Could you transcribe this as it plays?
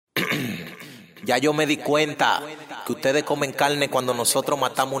Ya yo me di cuenta que ustedes comen carne cuando nosotros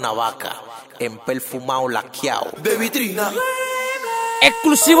matamos una vaca, en perfumado laqueado. De Vitrina.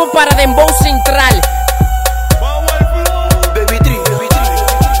 Exclusivo para Dembow Central. De Vitrina.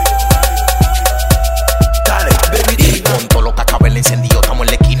 Dale, de Vitrina. Con todo lo que acaba el encendido, estamos en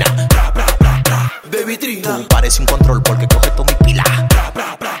la esquina. De Vitrina. Tú parece un control porque coge todo mi pila.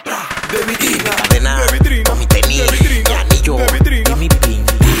 De Vitrina. Mi cadena, con mi tenis, mi anillo y mi pin.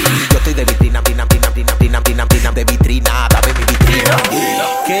 Yo estoy de vitrina, de vitrina, dame mi vitrina.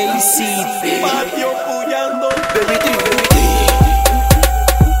 ¿Qué hiciste? Patio pullando. De Vitrina.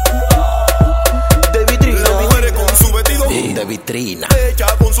 De Vitrina. Las mujeres con su vestido. De vitrina. Hecha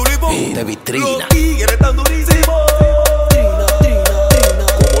con su limón. De vitrina. Los tigres están durísimos.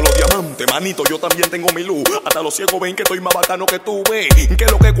 Como los diamantes, manito, yo también tengo mi luz. Hasta los ciegos ven que estoy más bacano que tú, ve. Que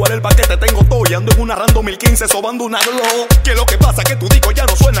lo que cuál el paquete tengo todo. Y ando en una Random 2015 sobando una glow. Que lo que pasa que tus discos ya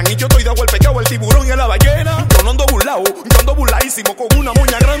no suenan. Y yo estoy de agua el pecado, el tiburón y la ballena. Yo no ando burlao, yo ando burladísimo. Con una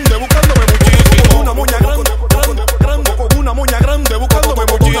moña grande buscándome muchísimo. Con una moña grande, con una moña grande buscándome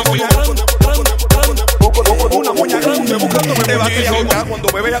muchísimo. Con una moña grande buscándome. Te va a quedar cuando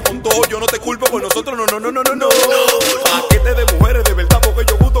me vea con todo. Yo no te culpo con nosotros, no. Paquete de mujeres de verdad porque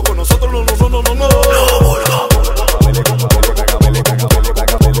yo gusto con nosotros, no.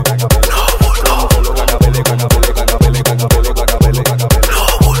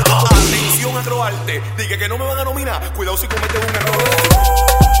 Atención agroarte, dije que no me van a nominar, cuidado si cometes un error.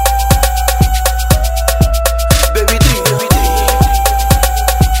 De Vitrina.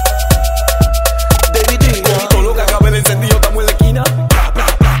 De Vitrina. Con todo lo que acabe el encendido estamos en la esquina.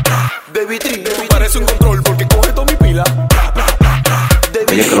 De Vitrina. Parece un control porque coge toda mi pila.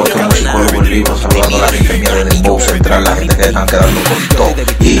 Yo creo que Musicologo El Libro, saludando a la gente mía de Dembow Central, la gente que están quedando con todo.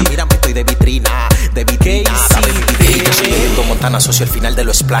 Mírame, estoy de vitrina, de vitrina, dame mi vitrina. Siguiendo Montana, socio, el final de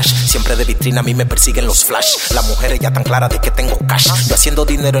los splash. Siempre de vitrina, a mí me persiguen los flash. Las mujeres ya tan claras de que tengo cash. Yo haciendo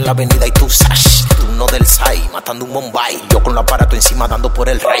dinero en la avenida y tú sash. Tú no del SAI, matando un Bombay. Yo con el aparato encima dando por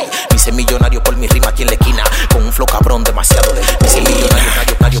el rey. Me hice millonario por mi rima aquí en la esquina. Con un flow cabrón demasiado de. Me hice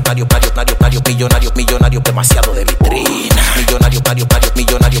millonario, millonario, demasiado de vitrina. Millonario,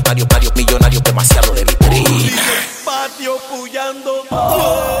 demasiado de vitrina. Patio pullando.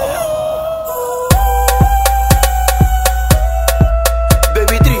 De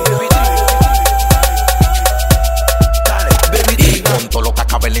Vitrina. Dale, de Vitrina. Con todo lo que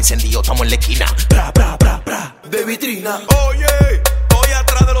acaba el encendido, estamos en la esquina. De Vitrina. Oye, estoy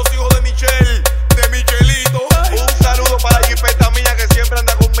atrás de los hijos de Michelle, de Michelito. Un saludo para la jipeta mía que siempre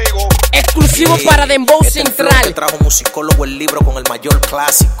anda conmigo. Exclusivo para Dembow Este Central. que trajo Musicólogo El Libro con el mayor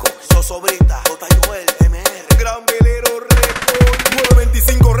clásico. Sosobrita, J. Joel, MR, Gran Velero Record,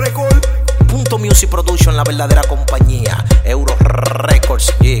 925 Record. Punto Music Production, la verdadera compañía. Euro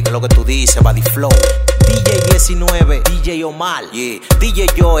Records, yeah, que es lo que tú dices, Body Flow. DJ 19, DJ Omar, yeah. DJ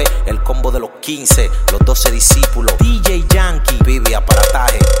Joe, el combo de los 15, los 12 discípulos. DJ Yankee, Vivi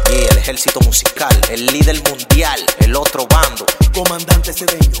Aparataje, yeah, el ejército musical, el líder mundial, el otro bando. Comandante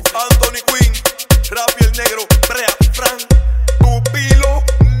Cedeño, Anthony Quinn, Rafi el Negro, Brea, Frank, Pupilo.